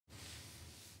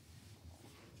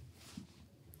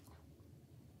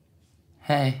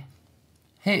Hey.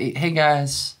 Hey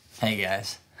guys. Hey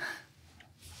guys.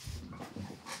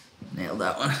 Nailed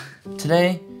that one.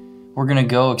 Today, we're gonna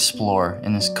go explore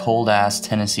in this cold ass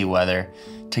Tennessee weather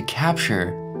to capture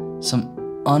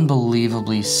some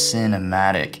unbelievably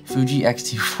cinematic FUJI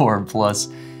XT4 plus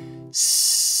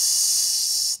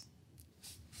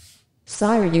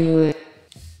SIRUI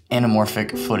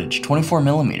anamorphic footage. 24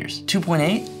 millimeters,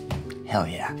 2.8? Hell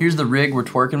yeah. Here's the rig we're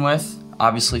twerking with.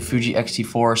 Obviously FUJI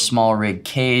XT4 small rig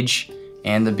cage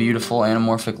and the beautiful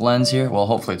anamorphic lens here. Well,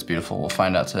 hopefully it's beautiful, we'll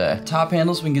find out today. Top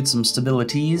handles, we can get some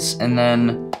stabilities, and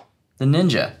then the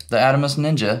Ninja, the Atomos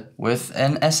Ninja with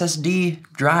an SSD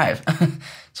drive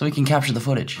so we can capture the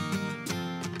footage.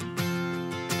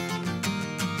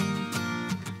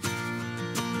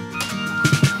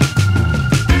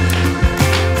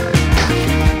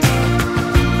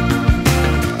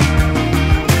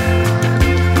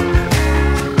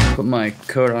 Put my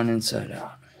coat on inside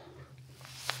out.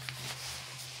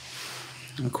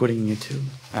 I'm quitting YouTube.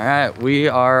 All right, we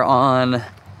are on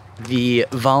the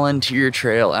volunteer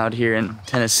trail out here in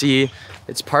Tennessee.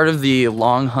 It's part of the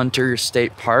Long Hunter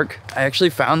State Park. I actually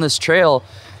found this trail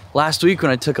last week when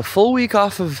I took a full week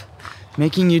off of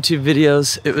making YouTube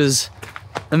videos. It was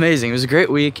amazing. It was a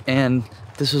great week, and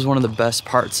this was one of the best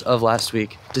parts of last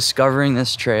week, discovering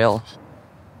this trail.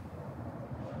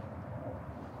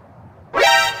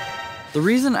 The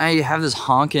reason I have this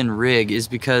honkin' rig is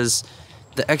because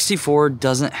the XT4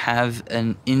 doesn't have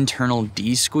an internal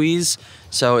D-squeeze,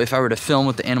 so if I were to film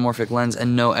with the anamorphic lens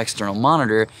and no external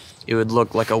monitor, it would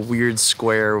look like a weird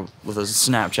square with a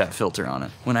Snapchat filter on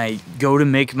it. When I go to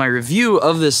make my review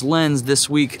of this lens this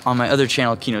week on my other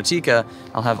channel, Kinotika,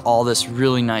 I'll have all this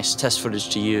really nice test footage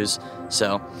to use.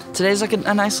 So today's like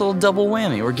a nice little double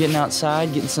whammy. We're getting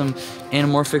outside, getting some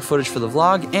anamorphic footage for the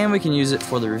vlog, and we can use it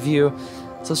for the review.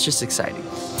 So it's just exciting.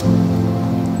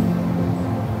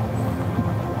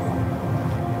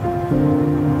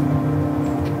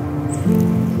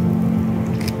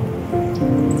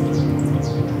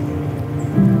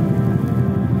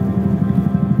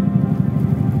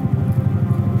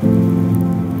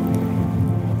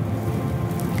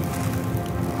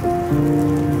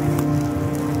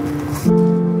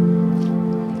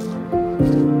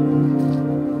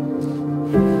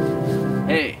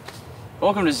 Hey,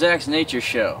 welcome to Zach's Nature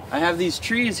Show. I have these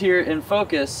trees here in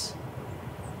focus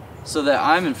so that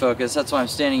I'm in focus. That's why I'm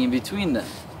standing in between them.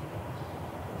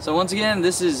 So once again,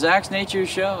 this is Zach's Nature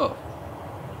Show.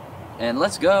 And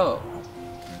let's go.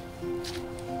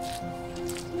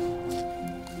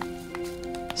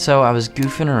 So I was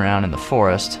goofing around in the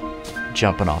forest,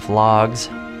 jumping off logs.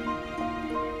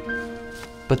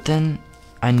 But then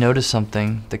I noticed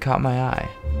something that caught my eye.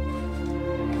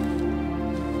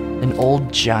 An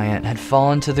old giant had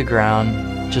fallen to the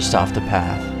ground just off the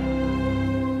path.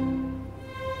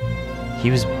 He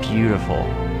was beautiful,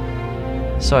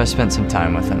 so I spent some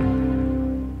time with him.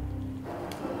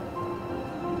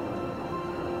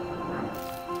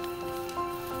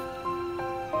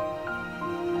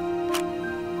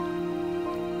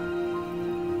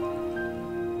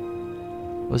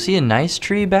 Was he a nice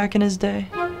tree back in his day?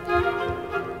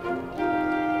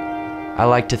 I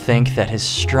like to think that his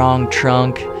strong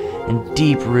trunk and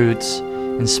deep roots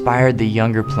inspired the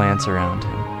younger plants around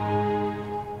him.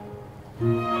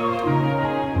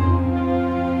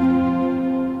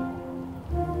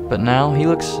 But now he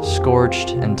looks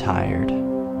scorched and tired.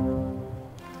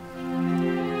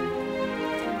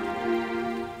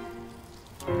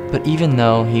 But even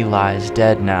though he lies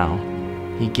dead now,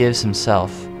 he gives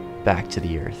himself back to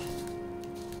the earth.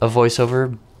 A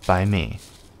voiceover by me,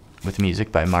 with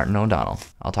music by Martin O'Donnell.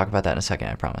 I'll talk about that in a second,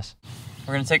 I promise.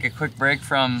 We're gonna take a quick break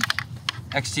from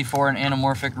XT4 and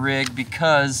anamorphic rig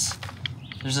because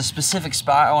there's a specific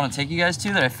spot I wanna take you guys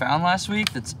to that I found last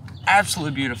week that's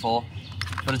absolutely beautiful,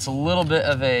 but it's a little bit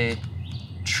of a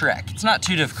trek. It's not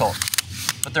too difficult,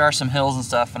 but there are some hills and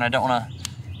stuff, and I don't wanna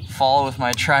fall with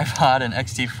my tripod and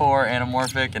XT4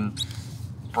 anamorphic and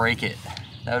break it.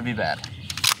 That would be bad.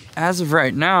 As of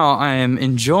right now, I am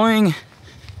enjoying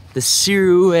the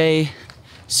SIRUI,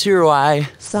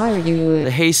 the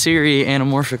Hey Siri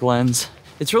anamorphic lens.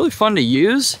 It's really fun to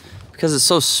use because it's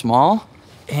so small.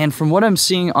 And from what I'm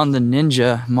seeing on the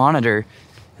Ninja monitor,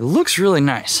 it looks really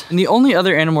nice. And the only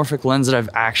other anamorphic lens that I've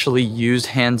actually used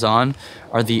hands-on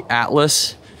are the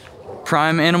Atlas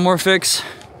Prime anamorphics.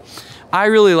 I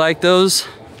really like those,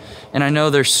 and I know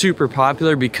they're super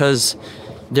popular because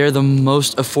they're the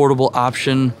most affordable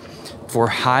option for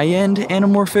high-end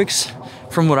anamorphics,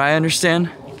 from what I understand.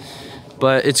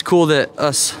 But it's cool that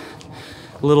us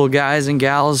little guys and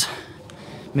gals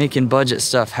making budget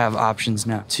stuff have options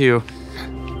now too.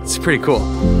 It's pretty cool.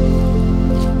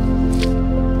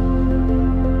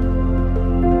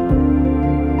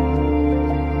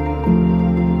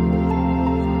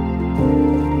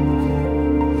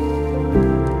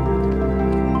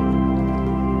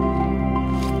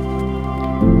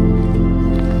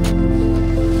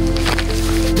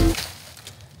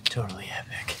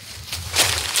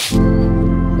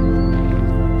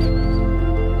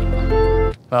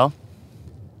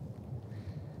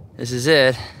 This is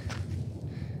it.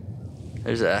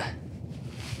 There's a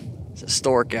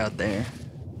stork out there.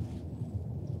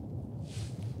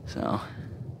 So,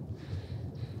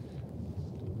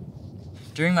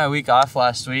 during my week off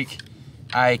last week,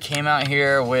 I came out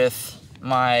here with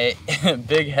my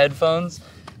big headphones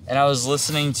and I was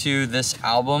listening to this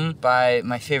album by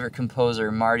my favorite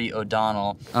composer, Marty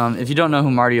O'Donnell. If you don't know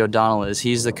who Marty O'Donnell is,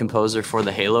 he's the composer for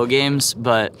the Halo games,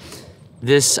 but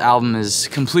this album is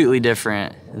completely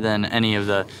different than any of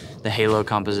the Halo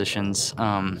compositions.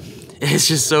 It's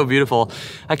just so beautiful.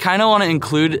 I kind of want to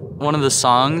include one of the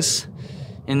songs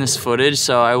in this footage,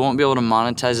 so I won't be able to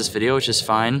monetize this video, which is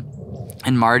fine.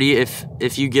 And Marty,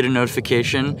 if you get a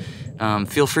notification,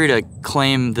 feel free to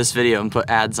claim this video and put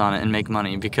ads on it and make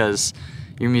money, because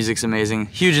your music's amazing.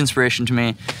 Huge inspiration to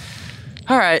me.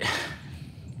 All right.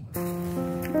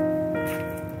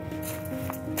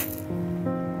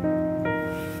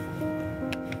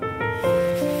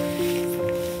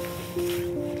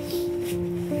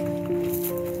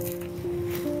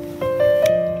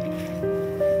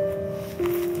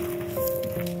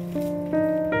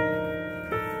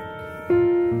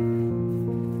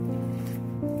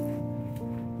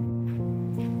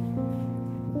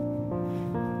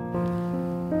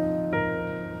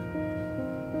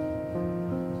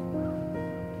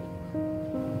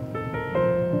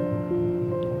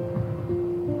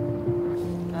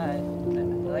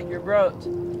 Your brooch.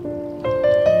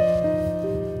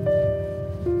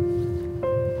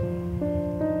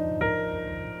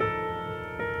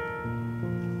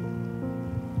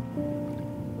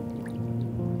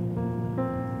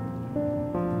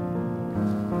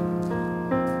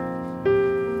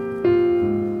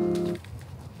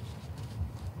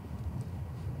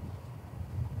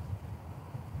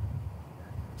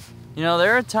 You know,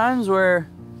 there are times where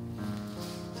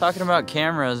talking about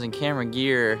cameras and camera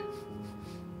gear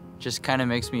just kind of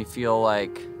makes me feel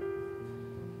like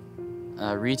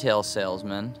a retail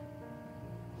salesman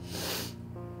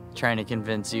trying to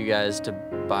convince you guys to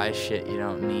buy shit you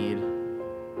don't need.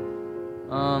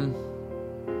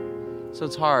 So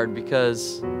it's hard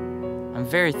because I'm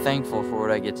very thankful for what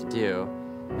I get to do,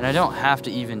 and I don't have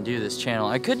to even do this channel.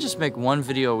 I could just make one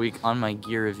video a week on my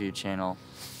gear review channel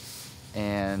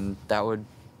and that would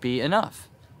be enough.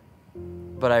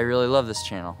 But I really love this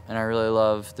channel, and I really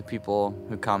love the people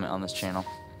who comment on this channel.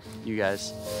 You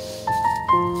guys.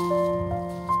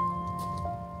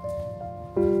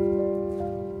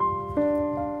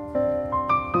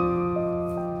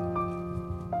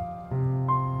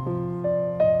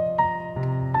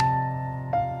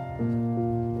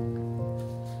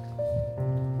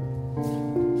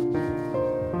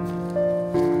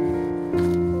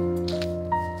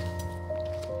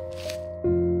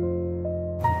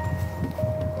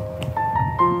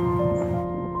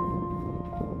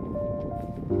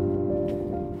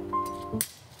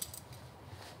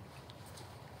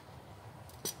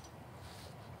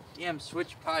 Damn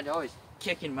switch pod always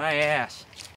kicking my ass.